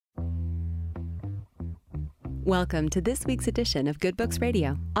Welcome to this week's edition of Good Books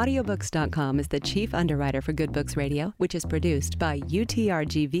Radio. Audiobooks.com is the chief underwriter for Good Books Radio, which is produced by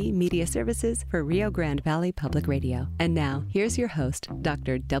UTRGV Media Services for Rio Grande Valley Public Radio. And now, here's your host,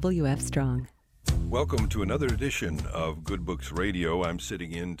 Dr. W.F. Strong. Welcome to another edition of Good Books Radio. I'm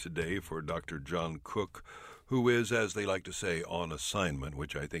sitting in today for Dr. John Cook, who is, as they like to say, on assignment,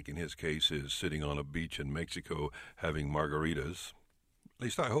 which I think in his case is sitting on a beach in Mexico having margaritas. At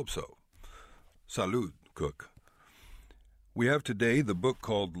least I hope so. Salud, Cook. We have today the book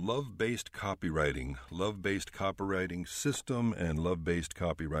called Love-Based Copywriting, Love-Based Copywriting System and Love-Based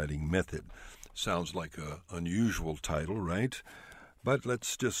Copywriting Method. Sounds like an unusual title, right? But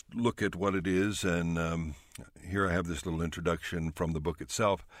let's just look at what it is, and here I have this little introduction from the book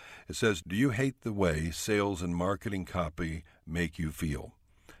itself. It says, do you hate the way sales and marketing copy make you feel?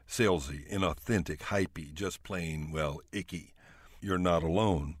 Salesy, inauthentic, hypey, just plain, well, icky. You're not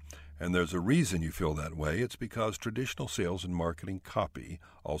alone. And there's a reason you feel that way. It's because traditional sales and marketing copy,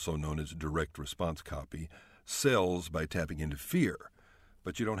 also known as direct response copy, sells by tapping into fear.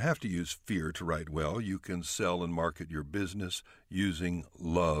 But you don't have to use fear to write well. You can sell and market your business using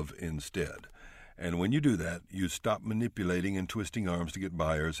love instead. And when you do that, you stop manipulating and twisting arms to get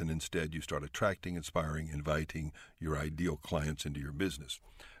buyers, and instead you start attracting, inspiring, inviting your ideal clients into your business.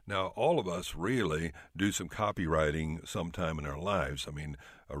 Now, all of us really do some copywriting sometime in our lives. I mean,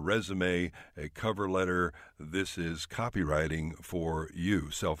 a resume, a cover letter, this is copywriting for you,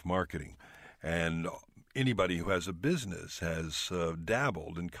 self-marketing. And anybody who has a business has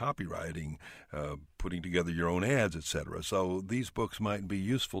dabbled in copywriting, putting together your own ads, etc. So these books might be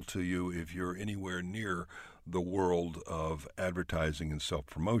useful to you if you're anywhere near the world of advertising and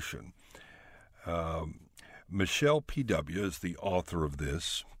self-promotion. Michelle P.W. is the author of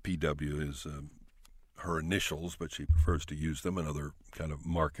this. P.W. is her initials, but she prefers to use them, another kind of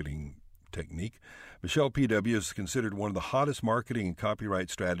marketing technique. Michelle P.W. is considered one of the hottest marketing and copyright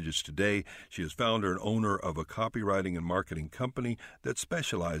strategists today. She is founder and owner of a copywriting and marketing company that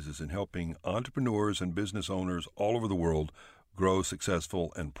specializes in helping entrepreneurs and business owners all over the world grow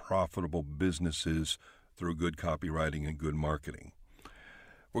successful and profitable businesses through good copywriting and good marketing.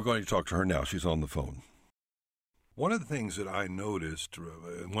 We're going to talk to her now. She's on the phone. One of the things that I noticed,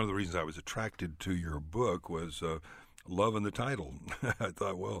 one of the reasons I was attracted to your book was love in the title. I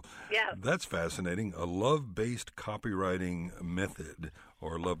thought, well, yeah, that's fascinating. A love-based copywriting method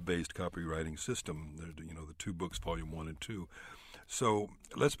or love-based copywriting system. You know, the two books, volume 1 and 2. So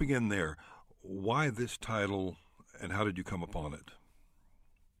let's begin there. Why this title, and how did you come upon it?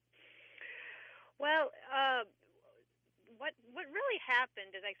 Well, what really happened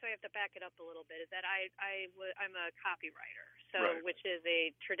is, so I have to back it up a little bit, is that I'm a copywriter, so right. Which is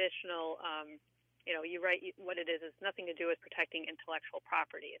a traditional, you write, what it is nothing to do with protecting intellectual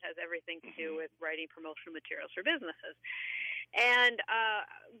property. It has everything to do with writing promotional materials for businesses. And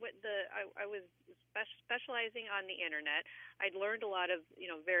I was specializing on the internet. I'd learned a lot of,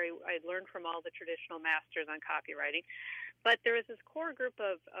 I'd learned from all the traditional masters on copywriting, but there was this core group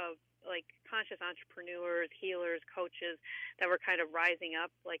of like conscious entrepreneurs, healers, coaches that were kind of rising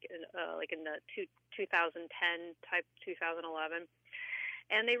up, like in the 2010 type 2011,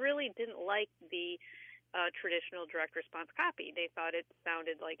 and they really didn't like the traditional direct response copy. They thought it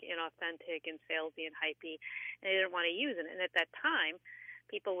sounded like inauthentic and salesy and hypey, and they didn't want to use it. And at that time,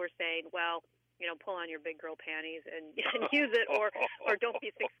 people were saying, well, pull on your big girl panties and use it, or don't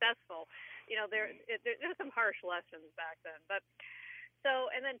be successful. There's some harsh lessons back then, but.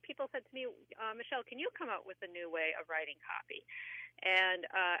 So, and then people said to me, Michelle, can you come up with a new way of writing copy? And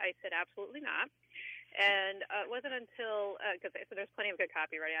I said, absolutely not. And it wasn't until, because there's plenty of good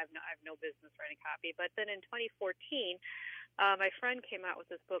copywriting. I have no business writing copy. But then in 2014, my friend came out with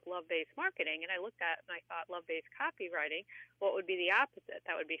this book, Love-Based Marketing, and I looked at it and I thought, love-based copywriting, what would be the opposite?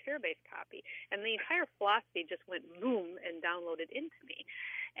 That would be fear-based copy. And the entire philosophy just went boom and downloaded into me.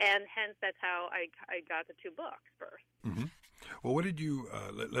 And hence, that's how I got the two books first. Mm-hmm. Well, what did you,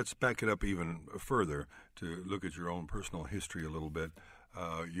 let's back it up even further to look at your own personal history a little bit.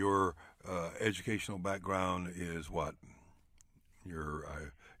 Your educational background is what? Your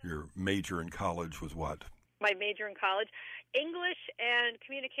major in college was what? My major in college? English and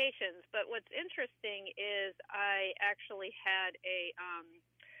communications. But what's interesting is I actually had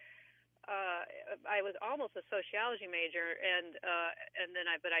I was almost a sociology major, and then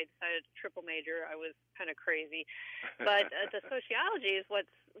I decided to triple major. I was kind of crazy, but the sociology is what's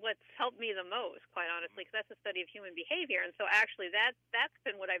helped me the most, quite honestly, because that's the study of human behavior. And so actually, that's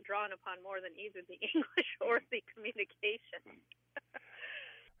been what I've drawn upon more than either the English or the communication.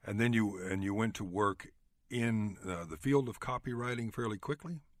 And then you went to work in the field of copywriting fairly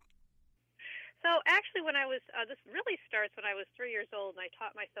quickly? So actually, when I was this really starts when I was 3 years old, and I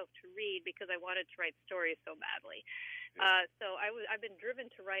taught myself to read because I wanted to write stories so badly. So I've been driven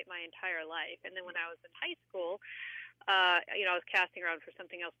to write my entire life, and then when I was in high school, I was casting around for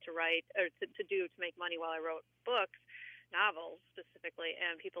something else to write or to do to make money while I wrote books. Novels specifically,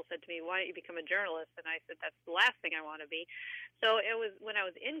 and people said to me, "Why don't you become a journalist?" And I said, "That's the last thing I want to be." So it was when I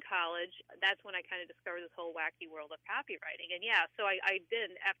was in college, that's when I kind of discovered this whole wacky world of copywriting. And so I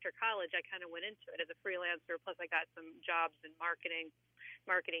did, after college, I kind of went into it as a freelancer, plus I got some jobs in marketing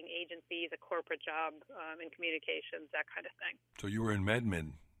agencies, a corporate job in communications, that kind of thing. So you were in Mad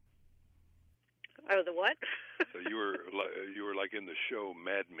Men. Oh, the what? So you were like in the show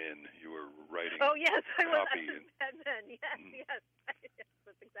Mad Men. You were writing. Oh yes, I was in Mad Men. Yes,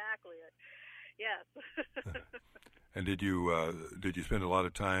 that's exactly it. Yes. And did you spend a lot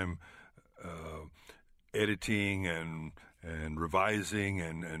of time editing and revising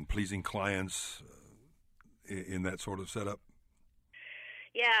and pleasing clients in that sort of setup?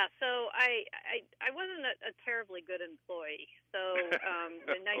 Yeah, so I wasn't a terribly good employee. So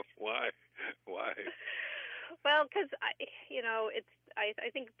Why? Well, because I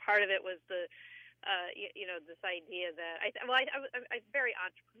think part of it was the this idea that I'm very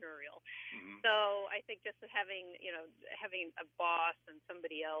entrepreneurial. Mm-hmm. So I think just having a boss and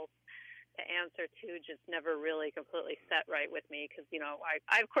somebody else to answer to just never really completely set right with me, because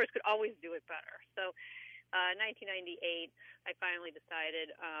I of course could always do it better. So. 1998, I finally decided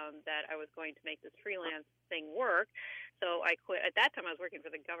that I was going to make this freelance thing work. So I quit. At that time, I was working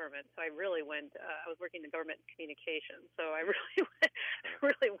for the government. So I really went. I was working in the government communications. So I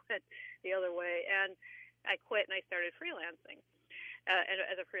really went the other way, and I quit and I started freelancing. And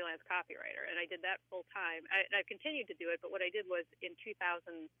as a freelance copywriter, and I did that full time. I've continued to do it, but what I did was in 2004,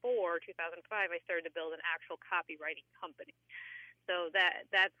 2005, I started to build an actual copywriting company. So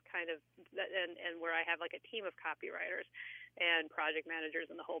that's kind of, and where I have like a team of copywriters and project managers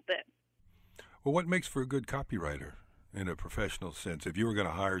and the whole bit. Well, what makes for a good copywriter in a professional sense? If you were going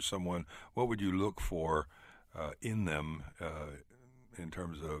to hire someone, what would you look for in them in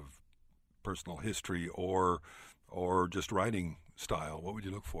terms of personal history or just writing style? What would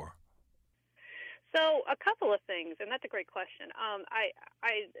you look for? So a couple of things, and that's a great question.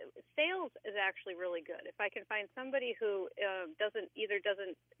 Sales is actually really good. If I can find somebody who doesn't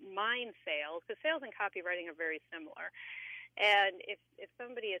mind sales, because sales and copywriting are very similar, and if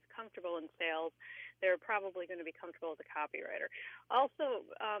somebody is comfortable in sales, they're probably going to be comfortable as a copywriter. Also,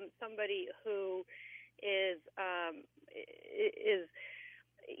 somebody who is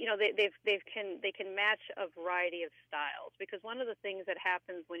they can match a variety of styles, because one of the things that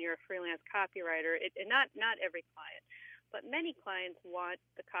happens when you're a freelance copywriter, and not every client, but many clients want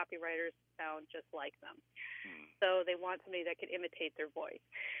the copywriters to sound just like them. So they want somebody that can imitate their voice.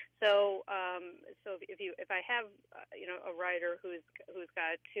 So if I have a writer who's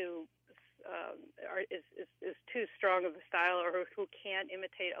got is too strong of a style, or who can't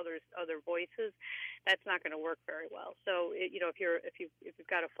imitate other voices, that's not going to work very well. So if you've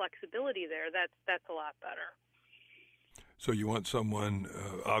got a flexibility there, that's a lot better. So you want someone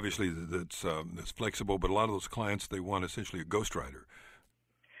obviously that's flexible, but a lot of those clients, they want essentially a ghostwriter.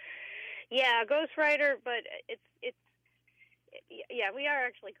 Yeah, a ghostwriter, but we are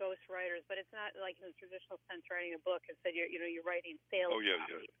actually ghostwriters, but it's not like in the traditional sense writing a book. Instead, you're writing sales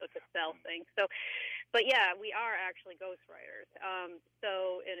copy, so it's a sell thing. So, but yeah, we are actually ghostwriters.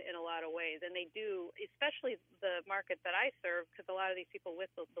 So in a lot of ways, and they do, especially the market that I serve, because a lot of these people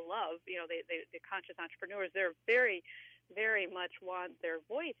with the love, the conscious entrepreneurs, they're very, very much want their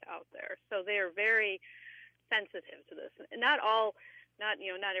voice out there. So they are very sensitive to this. And not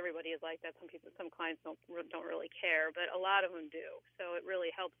everybody is like that. Some clients don't really care, but a lot of them do. So it really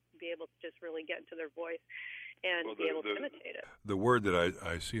helps to be able to just really get into their voice and be able to imitate it. The word that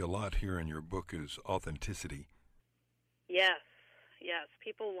I see a lot here in your book is authenticity. Yes.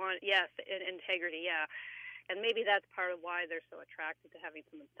 People want, and integrity, yeah. And maybe that's part of why they're so attracted to having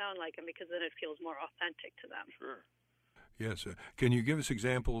someone sound like them, because then it feels more authentic to them. Sure. Yes. Can you give us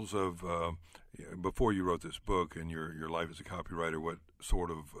examples of, before you wrote this book and your life as a copywriter, what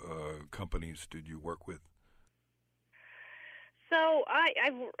sort of companies did you work with? So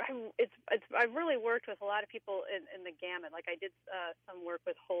I've really worked with a lot of people in the gamut. Like I did some work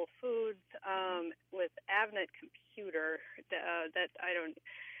with Whole Foods, with Avnet Computer. They're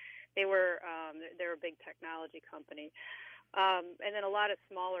a big technology company. And then a lot of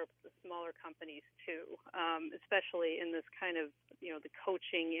smaller companies too, especially in this kind of, the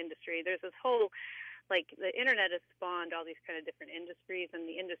coaching industry. There's this whole, like, the internet has spawned all these kind of different industries, and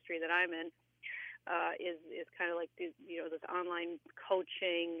the industry that I'm in, is kind of like this online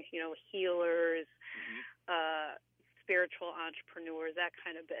coaching, healers, spiritual entrepreneurs, that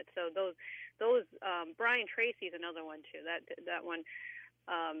kind of bit. So those Brian Tracy is another one too. That one.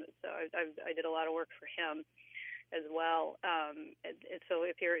 So I did a lot of work for him as well. And so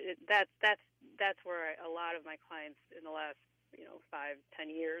that's where a lot of my clients in the last 5-10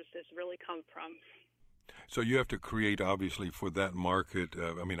 years has really come from. So you have to create, obviously, for that market.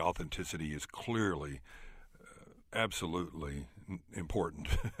 Authenticity is clearly, absolutely important.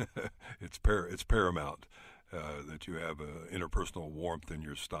 It's paramount that you have interpersonal warmth in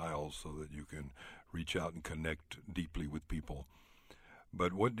your styles, so that you can reach out and connect deeply with people.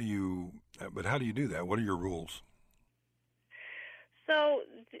 But how do you do that? What are your rules? So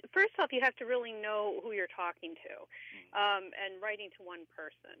first off, you have to really know who you're talking to, and writing to one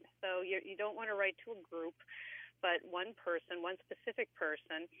person. So you don't want to write to a group, but one person, one specific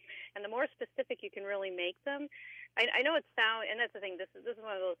person. And the more specific you can really make them, I know and that's the thing. This is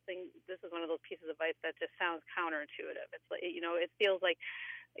one of those things. This is one of those pieces of advice that just sounds counterintuitive. It's like it feels like,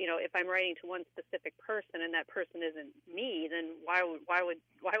 if I'm writing to one specific person and that person isn't me, then why would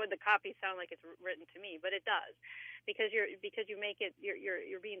the copy sound like it's written to me? But it does, because you make it,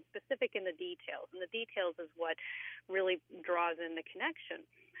 you're being specific in the details, and the details is what really draws in the connection.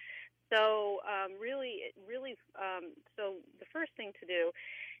 So so the first thing to do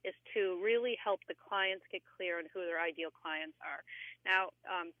is to really help the clients get clear on who their ideal clients are. Now,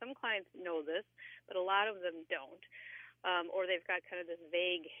 some clients know this, but a lot of them don't. Or they've got kind of this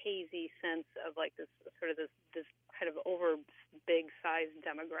vague, hazy sense of like this kind of over big sized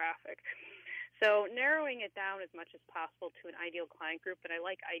demographic. So narrowing it down as much as possible to an ideal client group, and I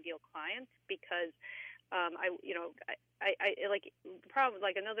like ideal clients because I like the problem.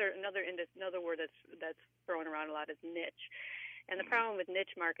 Like another word that's thrown around a lot is niche, and the problem with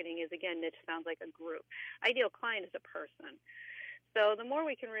niche marketing is, again, niche sounds like a group. Ideal client is a person. So the more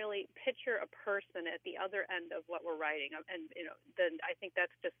we can really picture a person at the other end of what we're writing, and then I think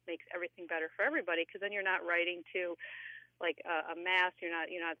that just makes everything better for everybody, because then you're not writing to like a mass. You're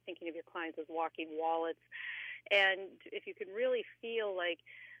not thinking of your clients as walking wallets. And if you can really feel like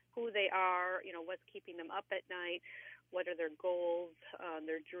who they are, what's keeping them up at night, what are their goals,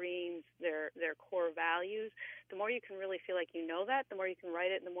 their dreams, their core values, the more you can really feel like you know that, the more you can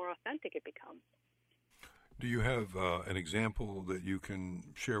write it, and the more authentic it becomes. Do you have an example that you can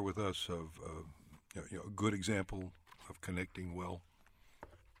share with us of a good example of connecting well?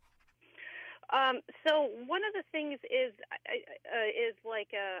 So one of the things is like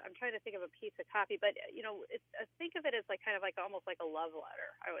I'm trying to think of a piece of copy, but think of it as like kind of like almost like a love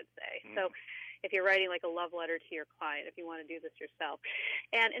letter, I would say. So if you're writing like a love letter to your client, if you want to do this yourself,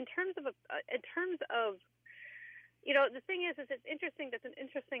 and in terms of the thing is it's interesting. That's an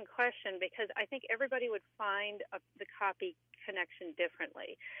interesting question, because I think everybody would find the copy connection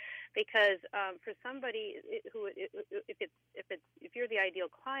differently. Because for somebody who, if you're the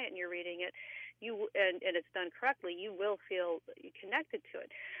ideal client and you're reading it, and it's done correctly, you will feel connected to it.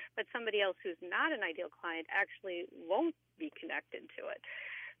 But somebody else who's not an ideal client actually won't be connected to it.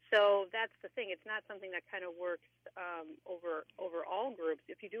 So that's the thing. It's not something that kind of works over all groups.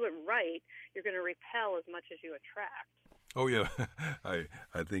 If you do it right, you're going to repel as much as you attract. Oh yeah, I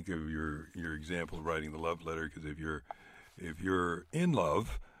think of your example of writing the love letter, because if you're in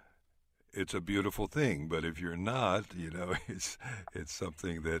love, it's a beautiful thing. But if you're not, it's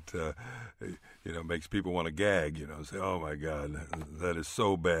something that makes people want to gag. Say, oh my God, that is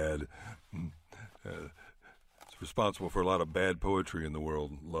so bad. Responsible for a lot of bad poetry in the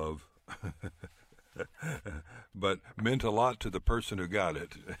world, love. But meant a lot to the person who got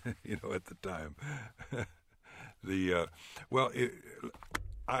it, at the time.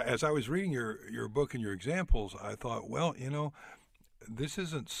 As I was reading your book and your examples, I thought, this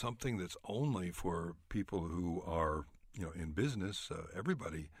isn't something that's only for people who are, in business.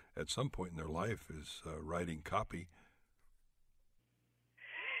 Everybody at some point in their life is writing copy.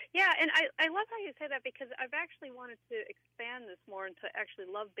 Yeah, and I love how you say that, because I've actually wanted to expand this more into actually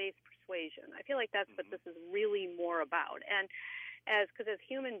love-based persuasion. I feel like that's what this is really more about. And because as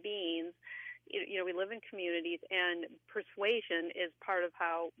human beings, we live in communities, and persuasion is part of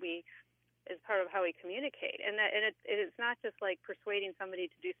how we communicate. And it's not just like persuading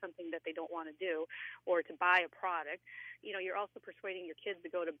somebody to do something that they don't want to do, or to buy a product. You're also persuading your kids to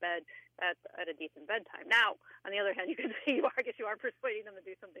go to bed at a decent bedtime. Now, on the other hand, you can say you are persuading them to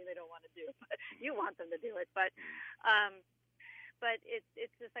do something they don't want to do, but you want them to do it. But but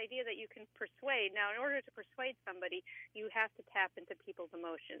it's this idea that you can persuade. Now, in order to persuade somebody, you have to tap into people's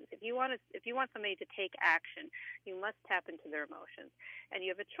emotions. If you want somebody to take action, you must tap into their emotions, and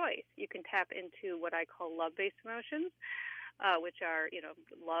you have a choice. You can tap into what I call love-based emotions, which are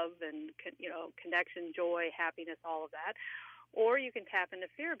love and connection, joy, happiness, all of that. Or you can tap into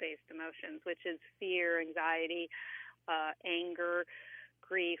fear-based emotions, which is fear, anxiety, anger,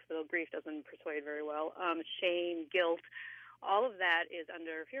 grief, though grief doesn't persuade very well, shame, guilt. All of that is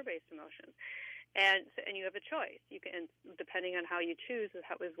under fear-based emotions. And you have a choice. You can, depending on how you choose, is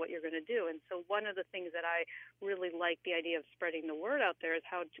what you're going to do. And so one of the things that I really like the idea of spreading the word out there is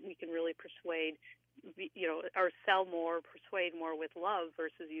how we can really persuade, or sell more, persuade more with love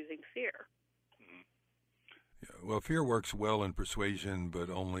versus using fear. Yeah, well, fear works well in persuasion, but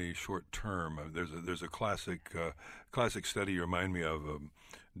only short term. There's a classic study you remind me of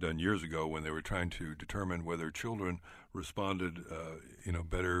done years ago when they were trying to determine whether children responded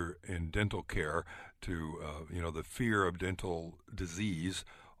better in dental care to the fear of dental disease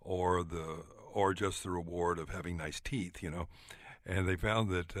or just the reward of having nice teeth. And they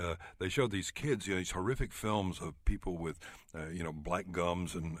found that they showed these kids, these horrific films of people with, black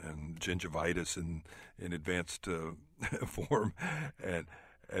gums and gingivitis in advanced form, and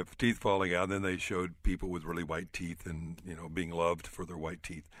teeth falling out. And then they showed people with really white teeth and, being loved for their white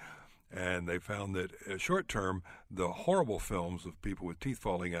teeth. And they found that short term, the horrible films of people with teeth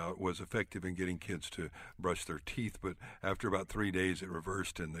falling out was effective in getting kids to brush their teeth. But after about 3 days, it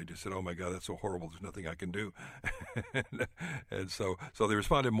reversed, and they just said, "Oh my God, that's so horrible. There's nothing I can do." and so they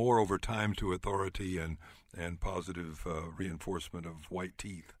responded more over time to authority and positive reinforcement of white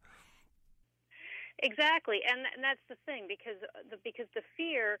teeth. Exactly, and that's the thing, because the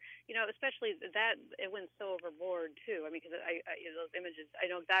fear, especially that, it went so overboard too. I mean, because those images, I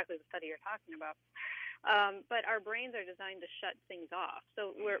know exactly the study you're talking about. But our brains are designed to shut things off.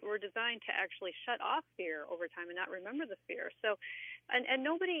 So we're designed to actually shut off fear over time and not remember the fear. So, and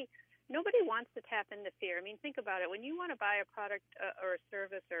nobody wants to tap into fear. I mean, think about it. When you want to buy a product or a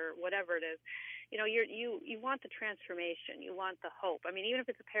service or whatever it is, you want the transformation. You want the hope. I mean, even if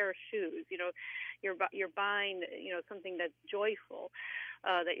it's a pair of shoes, you're buying, something that's joyful,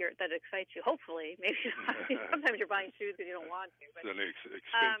 that excites you. Hopefully, maybe sometimes you're buying shoes because you don't want to. But, it's an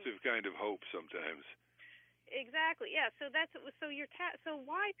expensive kind of hope sometimes. Exactly. Yeah. So so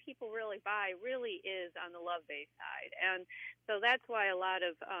why people really buy really is on the love-based side, and so that's why a lot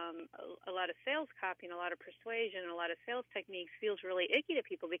of sales copy and a lot of persuasion and a lot of sales techniques feels really icky to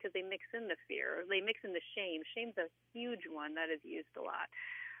people because they mix in the fear, they mix in the shame. Shame's a huge one that is used a lot,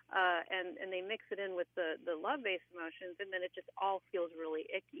 and they mix it in with the love-based emotions, and then it just all feels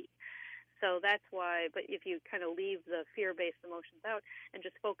really icky. So that's why. But if you kind of leave the fear-based emotions out and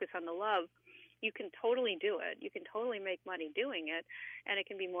just focus on the love, you can totally do it. You can totally make money doing it, and it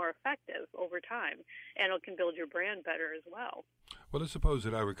can be more effective over time, and it can build your brand better as well. Well, let's suppose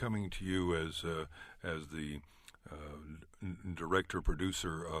that I were coming to you as the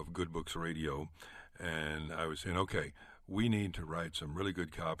director-producer of Good Books Radio, and I was saying, okay, we need to write some really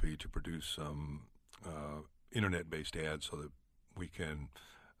good copy to produce some internet-based ads so that we can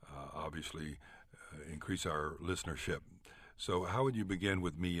obviously increase our listenership. So how would you begin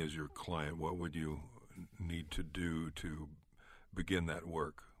with me as your client? What would you need to do to begin that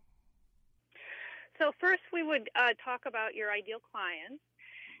work? So first we would talk about your ideal clients,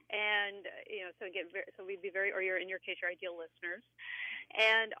 and so we'd be or in your case, your ideal listeners,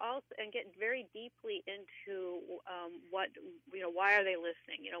 and get very deeply into why are they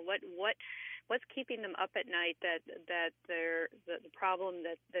listening? What's keeping them up at night that they're the problem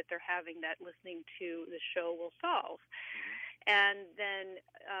that they're having that listening to the show will solve. And then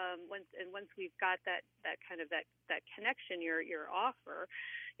once we've got that connection, your offer,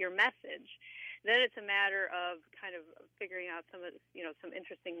 your message, then it's a matter of kind of figuring out some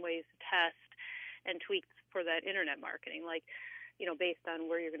interesting ways to test and tweak for that internet marketing, like based on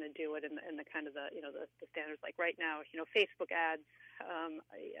where you're going to do it and the kind of the standards. Like right now, Facebook ads.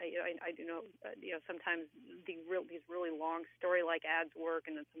 I do know sometimes these really long story-like ads work,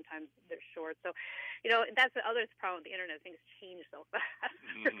 and then sometimes they're short. So, that's the other problem with the internet. Things change so fast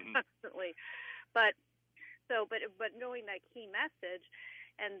constantly. But knowing that key message,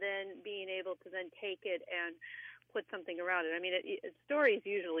 and then being able to then take it and put something around it. I mean, stories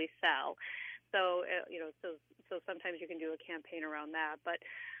usually sell. So so sometimes you can do a campaign around that, but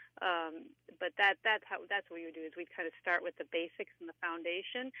that's what we would do is we'd kind of start with the basics and the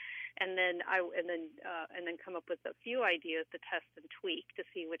foundation, and then come up with a few ideas to test and tweak to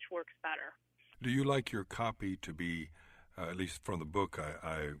see which works better. Do you like your copy to be, at least from the book,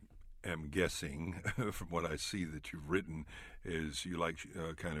 I am guessing from what I see that you've written is you like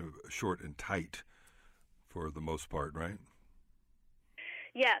kind of short and tight for the most part, right?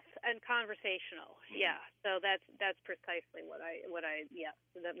 Yes, and conversational. Yeah, so that's precisely what I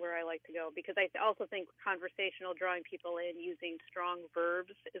where I like to go, because I also think conversational, drawing people in using strong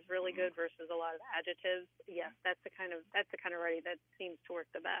verbs is really good versus a lot of adjectives. Yes, that's the kind of writing that seems to work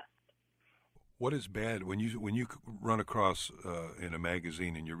the best. What is bad when you run across in a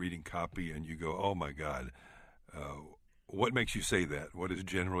magazine and you're reading copy and you go, oh my God, what makes you say that? What is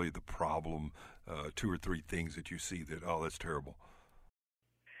generally the problem? 2 or 3 things that you see that, oh, that's terrible.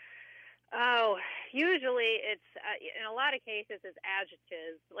 Oh, usually it's in a lot of cases it's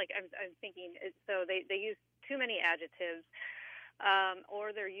adjectives. Like I'm thinking, so they use too many adjectives,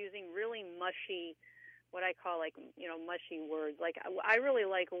 or they're using really mushy, what I call mushy words. Like I really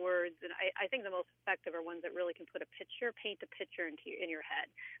like words, and I think the most effective are ones that really can paint a picture in your head.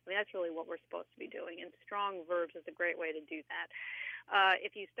 I mean, that's really what we're supposed to be doing, and strong verbs is a great way to do that.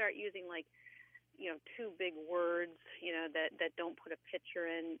 If you start using too big words, that don't put a picture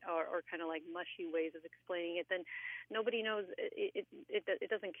in, or kind of like mushy ways of explaining it, then nobody knows it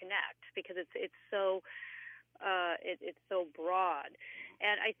doesn't connect, because it's so broad.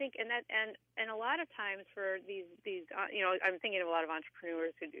 And I think and a lot of times for these I'm thinking of a lot of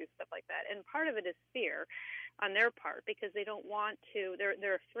entrepreneurs who do stuff like that, and part of it is fear on their part, because they don't want to,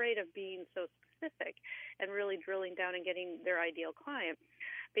 they're afraid of being so specific and really drilling down and getting their ideal client.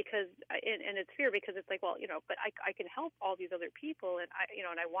 Because and it's fear, because it's like, well, but I can help all these other people, and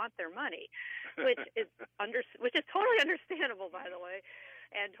I want their money, which is totally understandable, by the way,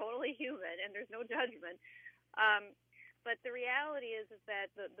 and totally human, and there's no judgment. But the reality is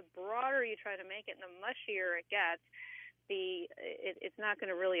that the broader you try to make it, and the mushier it gets, it's not going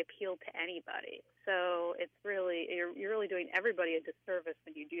to really appeal to anybody. So it's really, you're really doing everybody a disservice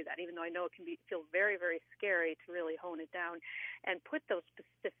when you do that, even though I know it can feel very, very scary to really hone it down and put those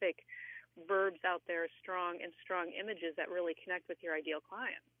specific verbs out there, strong images that really connect with your ideal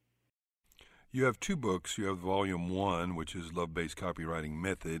client. You have 2 books. You have Volume 1, which is Love-Based Copywriting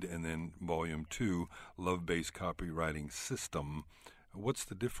Method, and then Volume 2, Love-Based Copywriting System. What's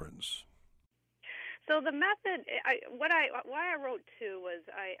the difference? So the method, why I wrote 2 was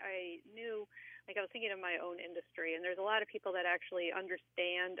I knew, I was thinking of my own industry, and there's a lot of people that actually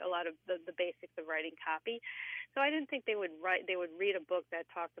understand a lot of the basics of writing copy. So I didn't think they would read a book that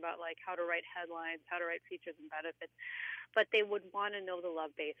talked about how to write headlines, how to write features and benefits, but they would want to know the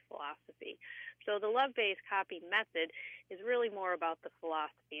love-based philosophy. So the love-based copy method is really more about the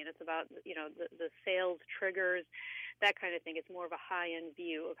philosophy, and it's about the sales triggers, that kind of thing. It's more of a high-end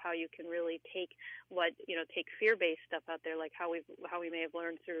view of how you can really take fear-based stuff out there, like how we may have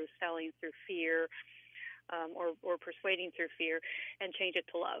learned through selling through fear, or persuading through fear, and change it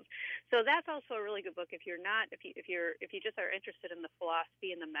to love. So that's also a really good book if you just are interested in the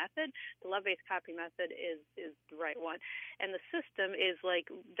philosophy and the method. The love-based copy method is the right one, and the system is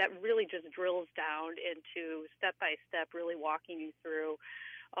that really just drills down into step by step, really walking you through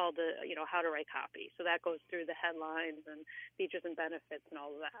all the how to write copy. So that goes through the headlines and features and benefits and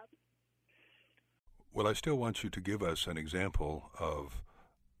all of that. Well, I still want you to give us an example of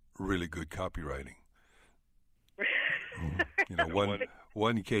really good copywriting.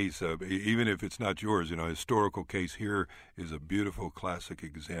 One case of, even if it's not yours, a historical case here is a beautiful classic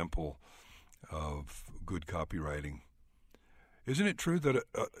example of good copywriting. Isn't it true that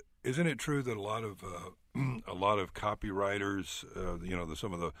a lot of copywriters,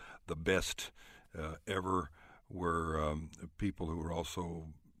 some of the best ever were people who were also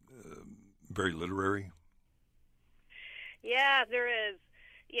very literary? Yeah, there is.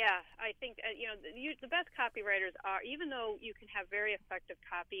 Yeah, I think the best copywriters are, even though you can have very effective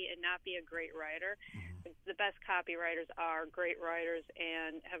copy and not be a great writer, mm-hmm. the best copywriters are great writers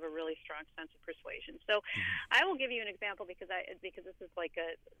and have a really strong sense of persuasion. So, mm-hmm. I will give you an example because this is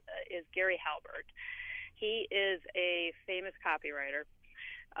is Gary Halbert. He is a famous copywriter,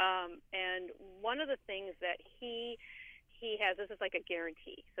 and one of the things that he has, this is like a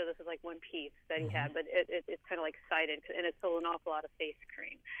guarantee. So this is like one piece that he had, but it's kind of like cited, and it's sold an awful lot of face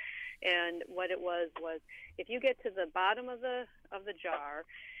cream. And what it was if you get to the bottom of the jar,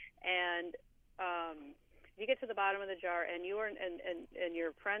 and if you get to the bottom of the jar, and you are and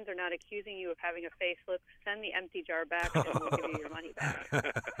your friends are not accusing you of having a facelift, send the empty jar back, and we'll give you your money back.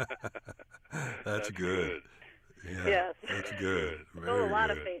 That's good. Yes, Yeah, that's good. Very a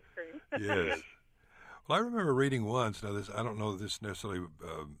lot of face cream. Yes. Well, I remember reading once. Now, I don't know this necessarily,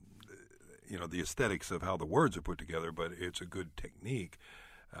 the aesthetics of how the words are put together, but it's a good technique.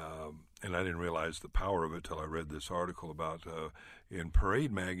 And I didn't realize the power of it till I read this article about in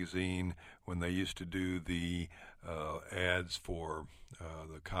Parade magazine when they used to do the ads for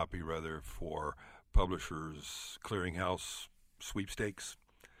the copy, rather, for Publishers Clearinghouse sweepstakes.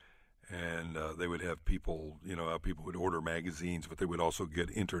 And they would have people, people would order magazines, but they would also get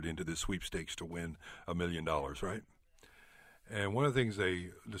entered into the sweepstakes to win $1 million, right? And one of the things they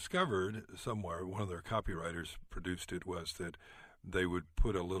discovered somewhere, one of their copywriters produced it, was that they would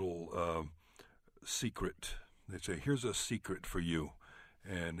put a little secret. They'd say, here's a secret for you.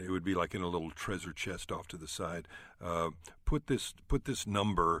 And it would be like in a little treasure chest off to the side. Put this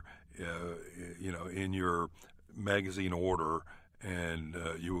number, in your magazine order, and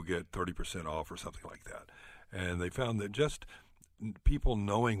you will get 30% off or something like that. And they found that just people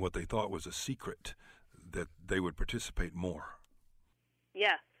knowing what they thought was a secret, that they would participate more.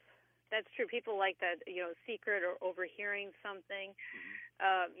 Yes, that's true. People like that, secret or overhearing something.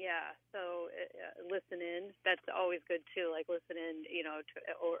 So listen in. That's always good too. Like listen in,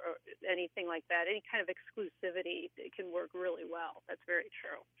 or anything like that. Any kind of exclusivity, it can work really well. That's very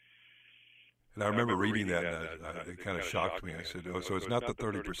true. And I remember reading that, and it kind of shocked me. I said, "Oh, so it's not the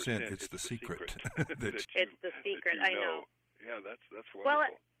 30%; it's the secret." It's the secret. I know. Yeah, that's wonderful. Well,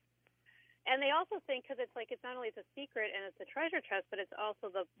 and they also think, because it's not only it's a secret and it's a treasure chest, but it's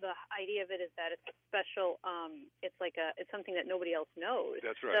also the idea of it is that it's a special. It's something that nobody else knows.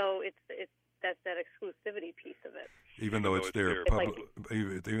 That's right. So that's that exclusivity piece of it. Even though it's there,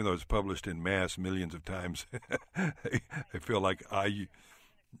 even though it's published in mass millions of times, I feel like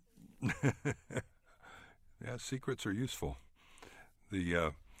yeah, secrets are useful. We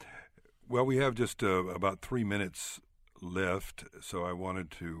have just about 3 minutes left, so I wanted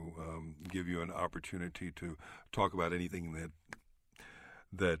to give you an opportunity to talk about anything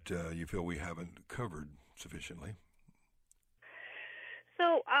that you feel we haven't covered sufficiently.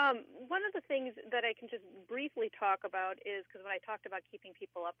 So one of the things that I can just briefly talk about is, because when I talked about keeping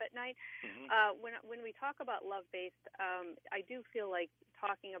people up at night, when we talk about love-based, I do feel like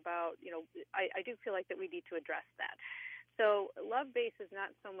talking about, I do feel like that we need to address that. So love-based is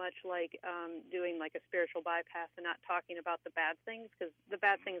not so much like doing like a spiritual bypass and not talking about the bad things, because the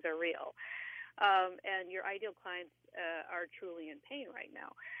bad things are real. And your ideal clients are truly in pain right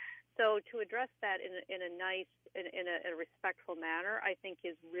now. So to address that in a nice, in a respectful manner, I think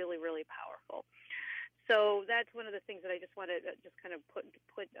is really, really powerful. So that's one of the things that I just want to just kind of put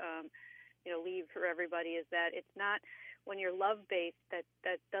leave for everybody, is that it's not, when you're love-based, that's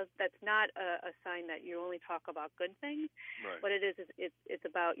not a sign that you only talk about good things. Right. What it is it's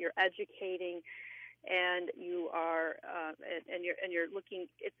about you're educating, and you are and you're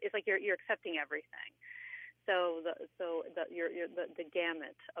looking. It's like you're accepting everything. So the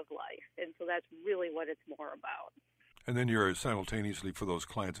gamut of life, and so that's really what it's more about. And then you're simultaneously, for those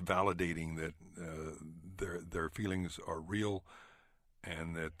clients, validating that their feelings are real,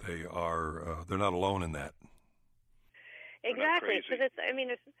 and that they're not alone in that. Exactly, because there's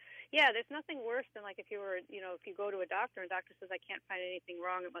nothing worse than like if you go to a doctor and the doctor says, I can't find anything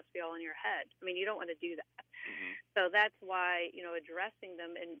wrong, it must be all in your head. I mean, you don't want to do that. Mm-hmm. So that's why, addressing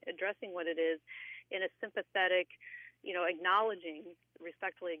them and addressing what it is in a sympathetic,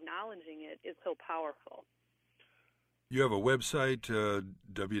 respectfully acknowledging it is so powerful. You have a website,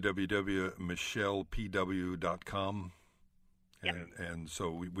 www.michellepw.com, and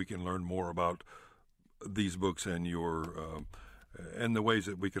so we can learn more about these books and your and the ways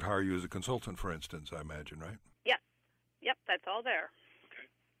that we could hire you as a consultant, for instance, I imagine, right? Yep, that's all there. Okay.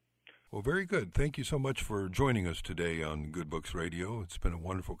 Well, very good. Thank you so much for joining us today on Good Books Radio. It's been a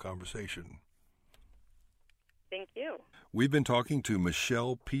wonderful conversation. Thank you. We've been talking to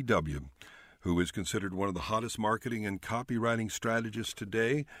Michelle P.W., who is considered one of the hottest marketing and copywriting strategists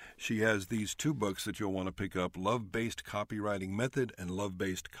today. She has these 2 books that you'll want to pick up, Love-Based Copywriting Method and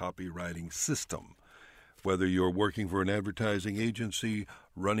Love-Based Copywriting System. Whether you're working for an advertising agency,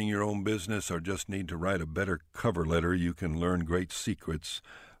 running your own business, or just need to write a better cover letter, you can learn great secrets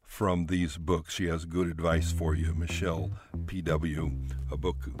from these books. She has good advice for you, Michelle P.W. The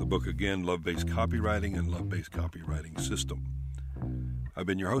book again, Love-Based Copywriting and Love-Based Copywriting System. I've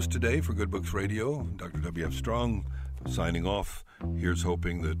been your host today for Good Books Radio, Dr. W.F. Strong, signing off. Here's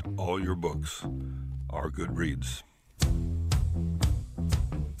hoping that all your books are good reads.